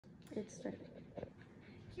Let's start.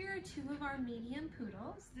 Here are two of our medium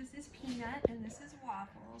poodles. This is Peanut and this is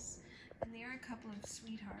Waffles. And they are a couple of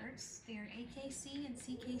sweethearts. They are AKC and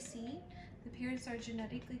CKC. The parents are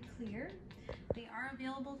genetically clear. They are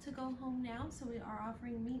available to go home now, so we are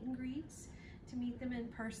offering meet and greets to meet them in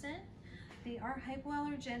person. They are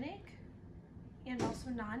hypoallergenic and also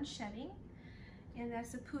non-shedding. And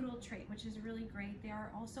that's a poodle trait, which is really great. They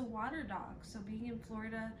are also water dogs. So being in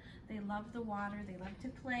Florida, they love the water, they love to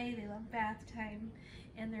play, they love bath time,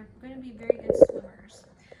 and they're going to be very good swimmers.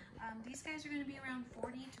 These guys are going to be around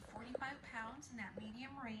 40 to 45 pounds in that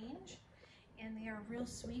medium range, and they are real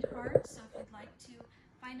sweethearts. So if you'd like to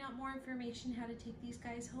find out more information how to take these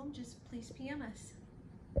guys home, just please PM us.